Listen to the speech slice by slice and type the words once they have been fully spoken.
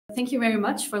Thank you very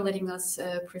much for letting us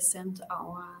present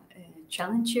our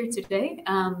challenge here today.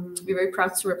 We're very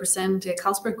proud to represent the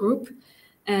Carlsberg Group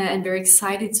and very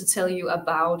excited to tell you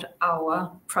about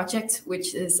our project,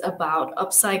 which is about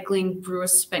upcycling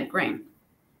brewers' spent grain.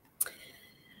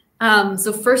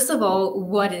 So first of all,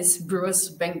 what is brewers'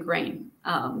 spent grain?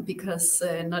 Because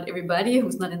not everybody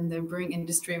who's not in the brewing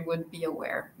industry would be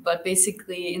aware. But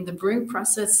basically, in the brewing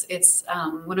process, it's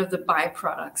one of the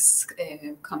byproducts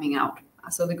coming out.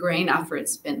 So the grain after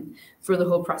it's been through the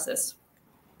whole process.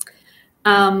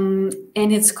 And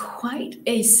it's quite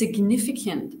a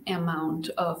significant amount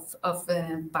of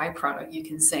byproduct, you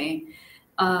can say.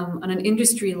 On an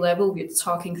industry level, we're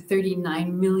talking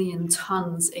 39 million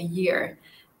tons a year.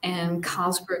 And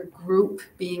Carlsberg Group,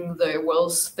 being the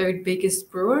world's third biggest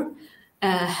brewer,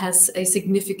 has a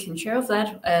significant share of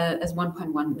that as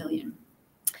 1.1 million.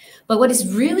 But what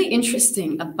is really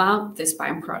interesting about this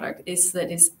byproduct is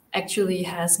that it actually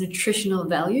has nutritional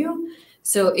value.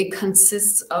 So it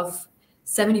consists of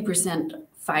 70%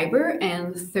 fiber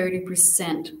and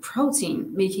 30%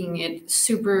 protein, making it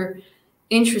super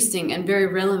interesting and very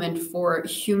relevant for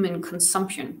human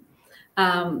consumption.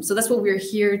 So that's what we're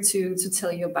here to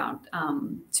tell you about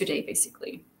today,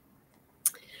 basically.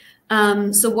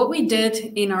 So what we did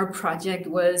in our project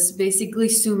was basically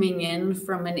zooming in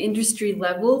from an industry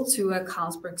level to a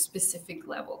Carlsberg specific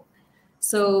level.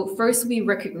 So first we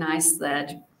recognized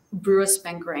that brewers'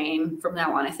 spent grain, from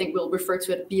now on, I think we'll refer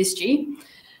to it BSG,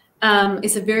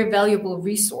 is a very valuable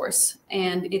resource,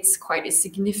 and it's quite a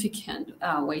significant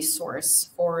waste source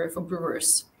for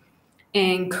brewers.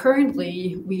 And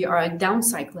currently we are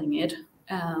downcycling it,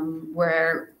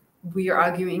 where we are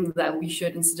arguing that we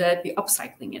should instead be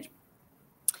upcycling it.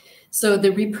 So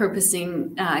the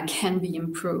repurposing can be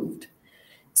improved.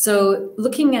 So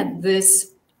looking at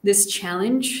this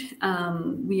challenge,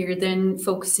 we are then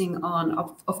focusing on,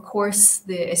 of course,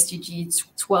 the SDG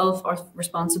 12 of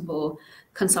responsible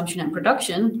consumption and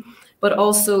production, but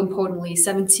also importantly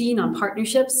 17 on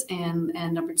partnerships and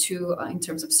number 2 in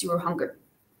terms of zero hunger.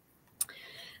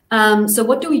 So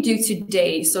what do we do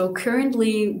today? So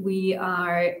currently we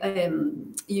are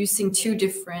using 2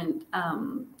 different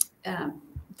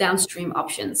downstream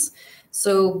options.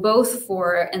 So both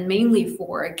for and mainly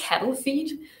for cattle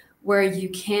feed, where you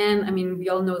can, I mean, we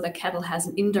all know that cattle has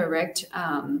an indirect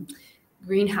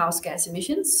greenhouse gas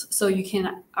emissions. So you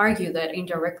can argue that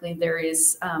indirectly there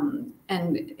is and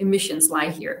emissions lie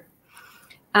here.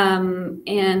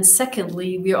 And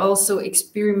secondly, we are also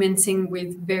experimenting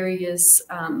with various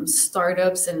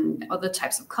startups and other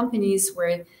types of companies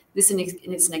where this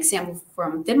is an example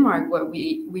from Denmark where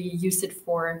we use it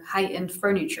for high-end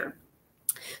furniture.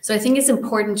 So I think it's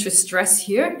important to stress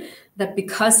here that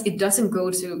because it doesn't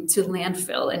go to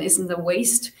landfill and isn't a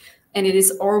waste, and it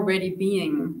is already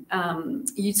being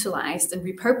utilized and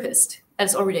repurposed,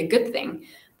 that's already a good thing.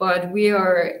 But we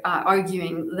are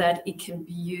arguing that it can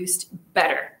be used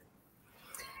better.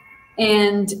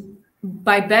 And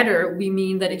by better, we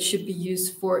mean that it should be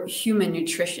used for human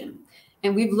nutrition.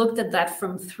 And we've looked at that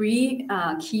from 3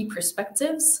 key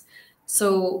perspectives.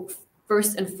 So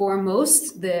first and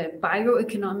foremost, the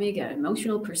bioeconomic and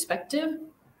emotional perspective,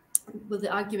 with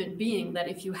the argument being that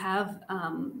if you have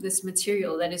this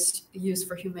material that is used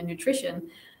for human nutrition,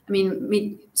 I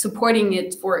mean, supporting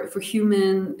it for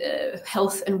human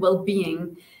health and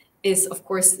well-being is, of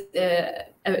course,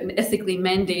 an ethically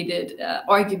mandated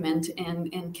argument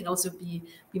and can also be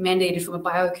mandated from a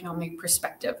bioeconomic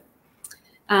perspective.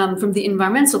 From the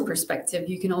environmental perspective,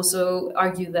 you can also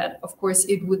argue that, of course,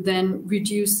 it would then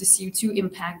reduce the CO2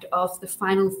 impact of the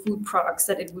final food products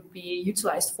that it would be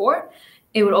utilized for.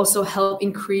 It would also help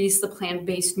increase the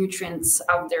plant-based nutrients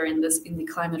out there in the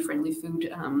climate-friendly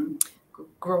food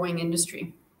growing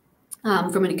industry.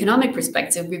 From an economic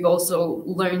perspective, we've also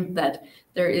learned that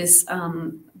there is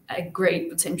a great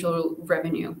potential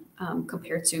revenue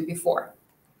compared to before.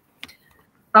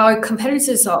 Our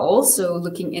competitors are also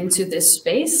looking into this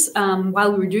space.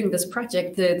 While we were doing this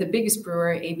project, the biggest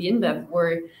brewer, AB InBev,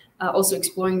 were also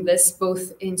exploring this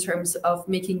both in terms of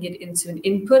making it into an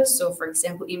input. So for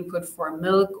example, input for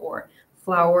milk or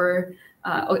flour,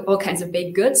 all kinds of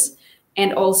baked goods,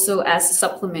 and also as a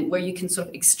supplement where you can sort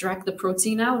of extract the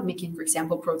protein out, making, for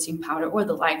example, protein powder or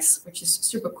the likes, which is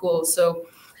super cool. So,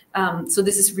 so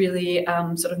this is really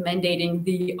sort of mandating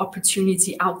the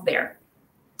opportunity out there.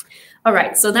 All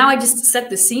right, so now I just set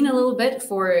the scene a little bit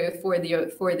for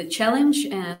the challenge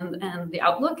and the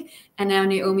outlook, and now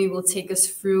Naomi will take us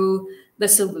through the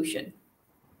solution.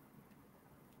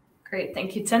 Great,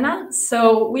 thank you, Tina.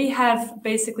 So we have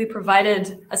basically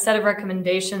provided a set of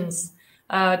recommendations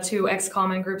to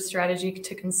ex-common group strategy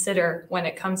to consider when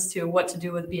it comes to what to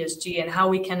do with BSG and how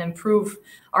we can improve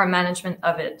our management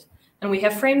of it. And we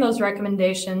have framed those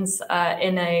recommendations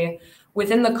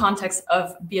within the context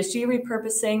of BSG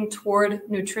repurposing toward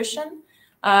nutrition.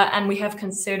 And we have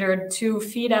considered 2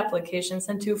 feed applications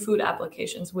and 2 food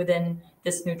applications within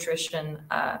this nutrition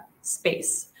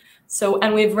space. So,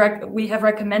 and we have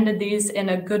recommended these in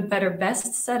a good, better,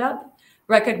 best setup,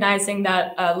 recognizing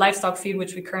that livestock feed,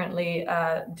 which we currently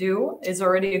do, is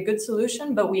already a good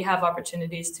solution, but we have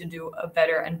opportunities to do a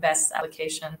better and best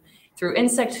application through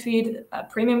insect feed,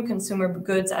 premium consumer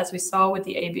goods, as we saw with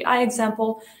the ABI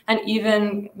example, and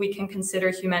even we can consider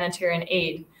humanitarian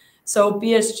aid. So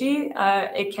BSG,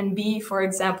 it can be, for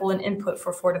example, an input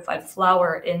for fortified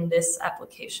flour in this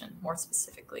application more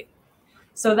specifically.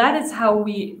 So that is how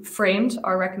we framed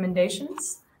our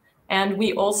recommendations. And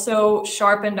we also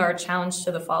sharpened our challenge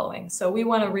to the following. So we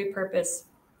want to repurpose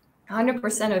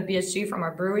 100% of BSG from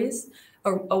our breweries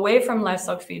away from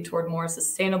livestock feed toward more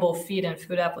sustainable feed and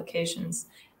food applications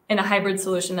in a hybrid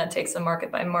solution that takes a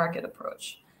market-by-market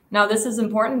approach. Now, this is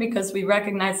important because we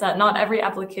recognize that not every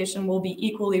application will be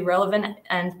equally relevant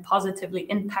and positively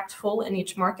impactful in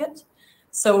each market.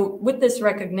 So with this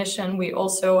recognition, we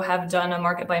also have done a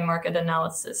market-by-market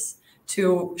analysis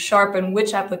to sharpen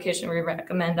which application we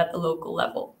recommend at the local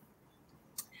level.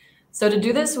 So to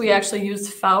do this, we actually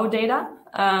used FAO data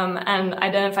and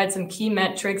identified some key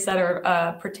metrics that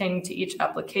are pertaining to each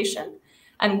application.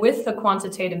 And with the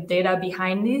quantitative data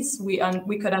behind these, we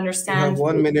could understand. You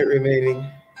have 1 minute remaining.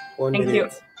 Thank you.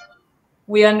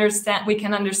 We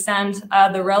can understand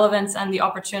the relevance and the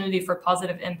opportunity for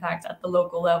positive impact at the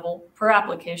local level per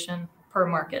application, per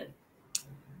market.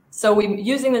 So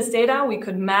using this data, we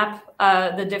could map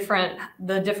the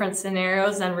different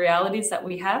scenarios and realities that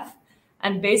we have.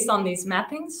 And based on these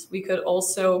mappings, we could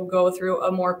also go through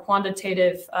a more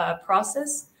quantitative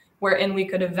process wherein we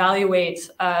could evaluate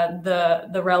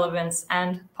the relevance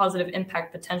and positive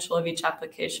impact potential of each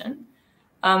application.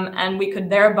 And we could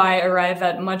thereby arrive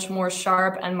at much more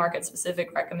sharp and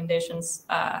market-specific recommendations,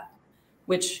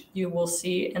 which you will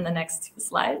see in the next 2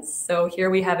 slides. So here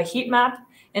we have a heat map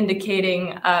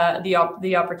indicating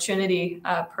the opportunity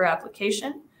per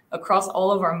application across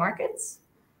all of our markets.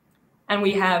 And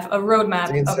we have a roadmap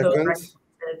of those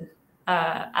recommended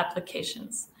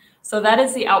applications. So that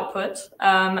is the output.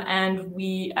 And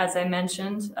we, as I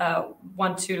mentioned,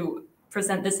 want to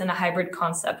present this in a hybrid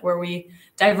concept where we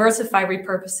diversify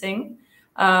repurposing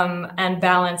and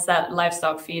balance that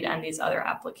livestock feed and these other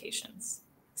applications.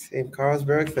 Team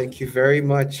Carlsberg, thank you very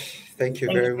much. Thank you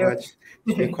very much.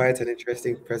 It's been quite an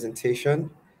interesting presentation.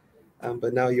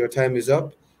 But now your time is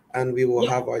up, and we will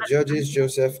have our judges,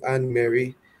 Joseph and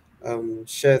Mary,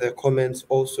 share their comments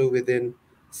also within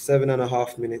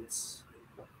 7.5 minutes.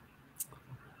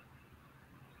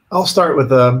 I'll start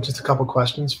with just a couple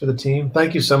questions for the team.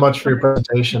 Thank you so much for your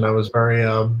presentation. I was very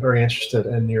interested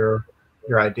in your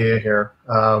idea here.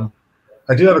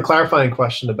 I do have a clarifying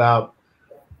question about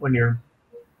when you're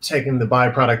taking the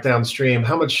byproduct downstream,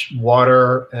 how much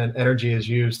water and energy is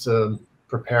used to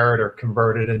prepare it or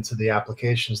convert it into the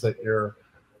applications that you're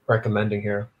recommending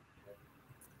here?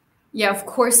 Yeah, of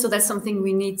course. So that's something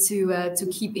we need to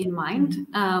keep in mind,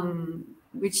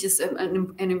 which is a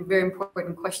very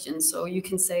important question. So you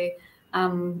can say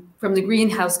from the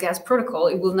greenhouse gas protocol,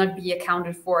 it will not be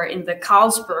accounted for in the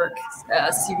Carlsberg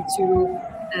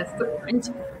CO2 footprint,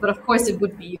 but of course it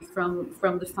would be from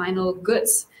the final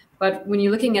goods. But when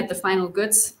you're looking at the final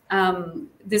goods,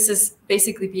 this is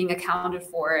basically being accounted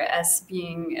for as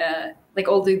being like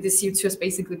all the CO2 has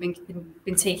basically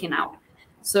been taken out.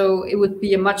 So it would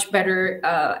be a much better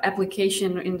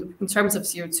application in terms of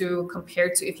CO2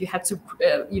 compared to if you had to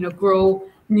grow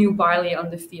new barley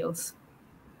on the fields.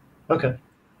 Okay,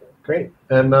 great.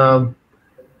 And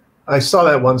I saw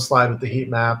that one slide with the heat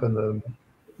map and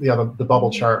the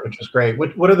bubble chart, which was great.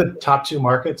 What are the top 2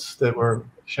 markets that were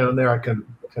shown there? I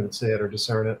couldn't see it or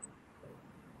discern it.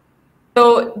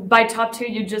 So by top 2,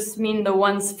 you just mean the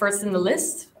ones first in the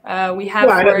list? We have.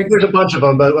 Yeah, there's a bunch of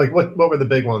them, but like what were the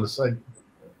big ones?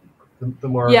 The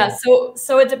more. Yeah,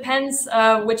 so it depends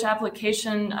which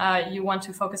application you want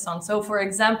to focus on. So for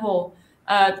example,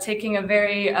 taking a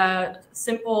very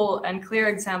simple and clear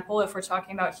example, if we're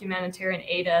talking about humanitarian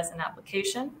aid as an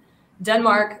application,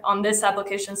 Denmark on this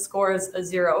application scores a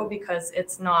 0 because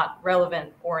it's not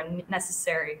relevant or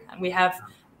necessary. And we have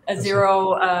a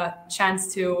 0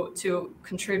 chance to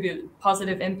contribute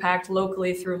positive impact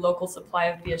locally through local supply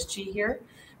of BSG here.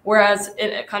 Whereas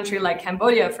in a country like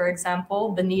Cambodia, for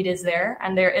example, the need is there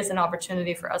and there is an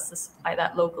opportunity for us to supply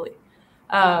that locally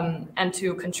and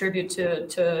to contribute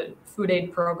to food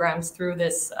aid programs through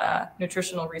this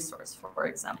nutritional resource, for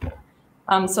example.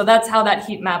 So that's how that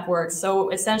heat map works. So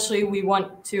essentially, we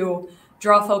want to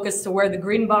draw focus to where the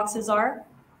green boxes are.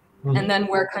 And then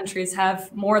where countries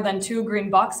have more than 2 green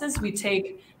boxes, we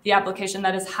take the application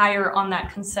that is higher on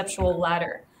that conceptual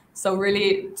ladder. So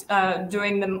really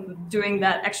doing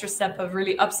that extra step of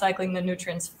really upcycling the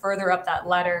nutrients further up that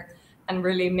ladder and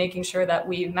really making sure that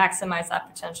we maximize that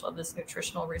potential of this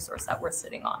nutritional resource that we're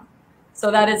sitting on. So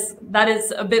that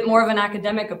is a bit more of an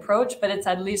academic approach, but it's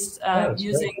at least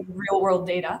using real world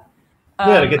data.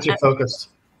 To get you focused.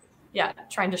 Yeah,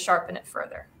 trying to sharpen it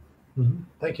further.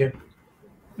 Thank you.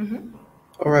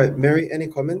 All right, Mary, any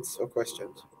comments or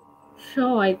questions?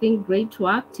 Sure, I think great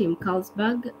work, Team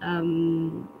Carlsberg.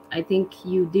 I think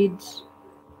you did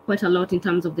quite a lot in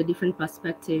terms of the different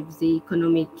perspectives, the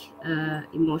economic,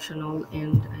 emotional,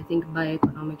 and I think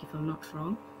bioeconomic, if I'm not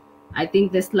wrong. I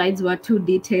think the slides were too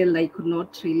detailed. I could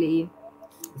not really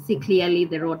see clearly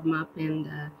the roadmap and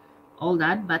all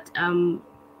that. But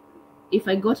if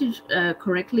I got it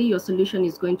correctly, your solution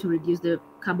is going to reduce the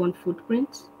carbon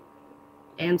footprint.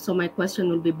 And so my question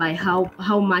will be by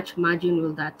how much margin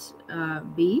will that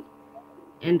be?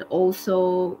 And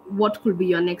also, what could be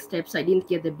your next steps? I didn't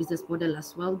get the business model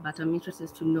as well, but I'm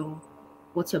interested to know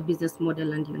what's your business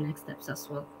model and your next steps as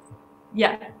well.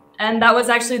 Yeah, and that was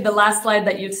actually the last slide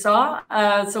that you saw.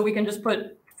 So we can just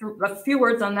put a few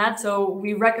words on that. So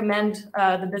we recommend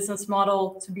the business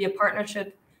model to be a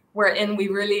partnership wherein we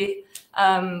really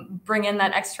bring in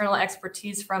that external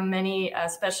expertise from many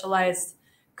specialized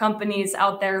companies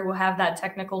out there who have that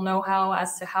technical know-how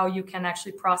as to how you can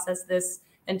actually process this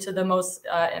into the most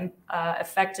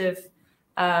effective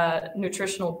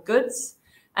nutritional goods.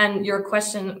 And your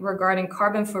question regarding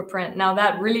carbon footprint, now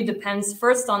that really depends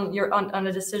first on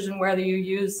a decision whether you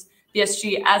use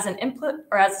BSG as an input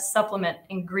or as a supplement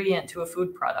ingredient to a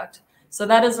food product. So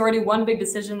that is already one big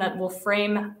decision that will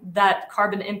frame that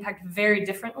carbon impact very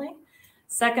differently.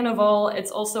 Second of all,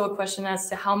 it's also a question as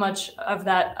to how much of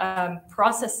that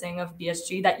processing of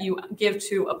BSG that you give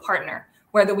to a partner,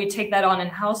 whether we take that on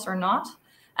in-house or not,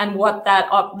 and what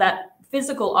that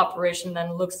physical operation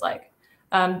then looks like.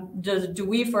 Do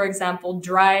we, for example,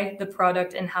 dry the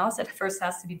product in-house? It first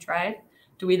has to be dried.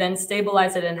 Do we then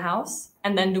stabilize it in-house?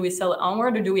 And then do we sell it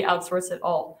onward, or do we outsource it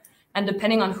all? And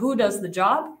depending on who does the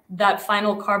job, that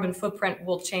final carbon footprint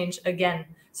will change again.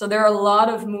 So there are a lot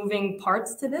of moving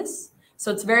parts to this.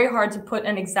 So it's very hard to put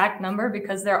an exact number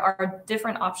because there are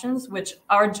different options, which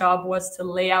our job was to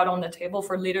lay out on the table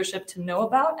for leadership to know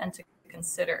about and to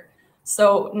consider.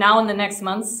 So now in the next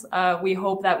months, we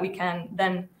hope that we can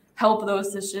then help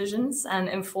those decisions and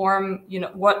inform,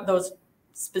 what those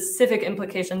specific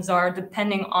implications are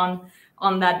depending on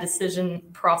that decision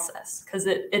process, because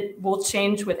it will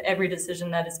change with every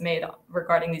decision that is made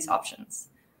regarding these options.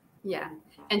 Yeah.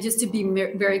 And just to be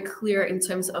very clear in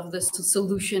terms of the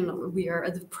solution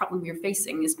the problem we're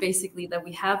facing is basically that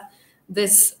we have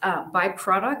this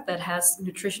byproduct that has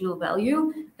nutritional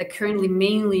value that currently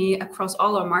mainly across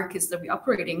all our markets that we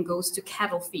operate in goes to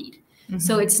cattle feed.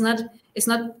 So it's not,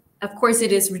 of course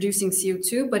it is reducing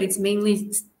CO2, but it's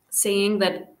mainly saying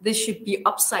that this should be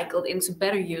upcycled into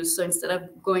better use. So instead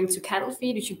of going to cattle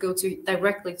feed, it should go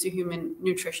directly to human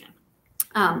nutrition.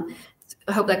 I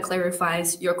hope that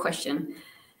clarifies your question.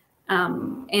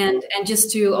 And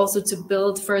just to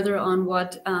build further on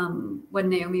what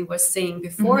Naomi was saying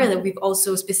before, that we've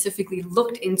also specifically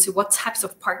looked into what types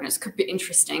of partners could be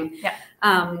interesting,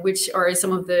 which are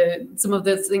some of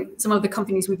the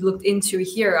companies we've looked into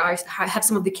here have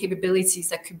some of the capabilities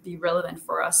that could be relevant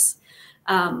for us.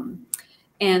 And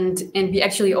we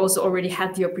actually also already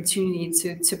had the opportunity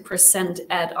to present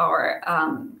at our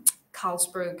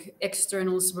Carlsberg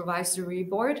External Supervisory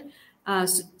Board.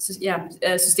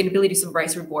 Sustainability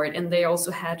Supervisory Board, and they also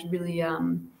had really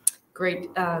great.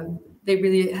 They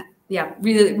really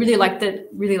liked it.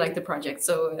 Really liked the project.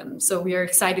 So we are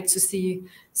excited to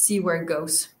see where it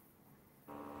goes.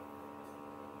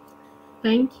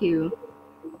 Thank you.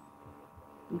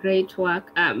 Great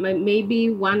work. Maybe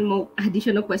one more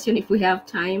additional question, if we have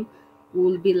time,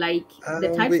 will be like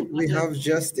the types. We have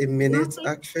just a minute,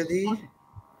 actually.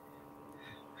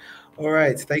 All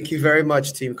right. Thank you very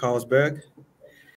much, Team Carlsberg.